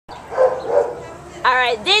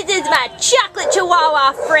Alright, this is my chocolate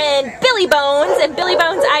chihuahua friend, Billy Bones, and Billy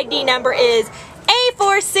Bones' ID number is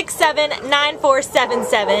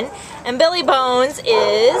A4679477, and Billy Bones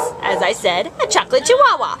is, as I said, a chocolate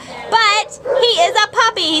chihuahua. But he is a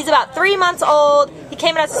puppy. He's about 3 months old. He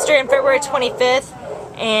came out to the street on February 25th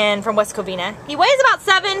and from West Covina. He weighs about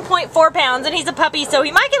 7.4 pounds, and he's a puppy, so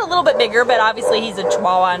he might get a little bit bigger, but obviously he's a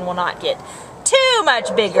chihuahua and will not get too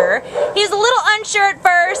much bigger. He's a little unsure at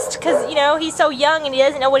first because, you know, he's so young and he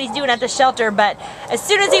doesn't know what he's doing at the shelter, but as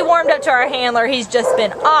soon as he warmed up to our handler, he's just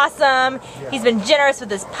been awesome. He's been generous with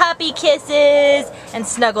his puppy kisses and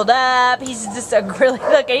snuggled up. He's just a really,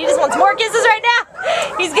 look, he just wants more kisses right now.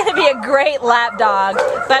 He's going to be a great lap dog,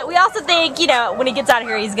 but we also think, you know, when he gets out of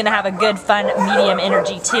here, he's going to have a good, fun, medium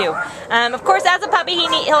energy too. Of course, as a puppy,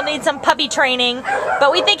 he'll need some puppy training,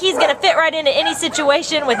 but we think he's going to fit right into any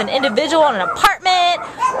situation with an individual in an apartment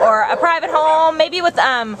or a private home, maybe with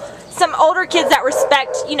some older kids that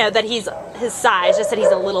respect, you know, that he's his size, just that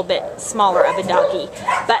he's a little bit smaller of a doggy.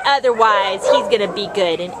 But otherwise, he's going to be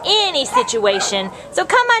good in any situation. So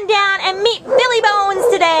come on down and meet Billy Bones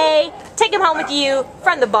today. Take him home with you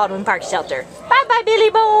from the Baldwin Park Shelter. Bye-bye, Billy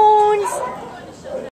Bones.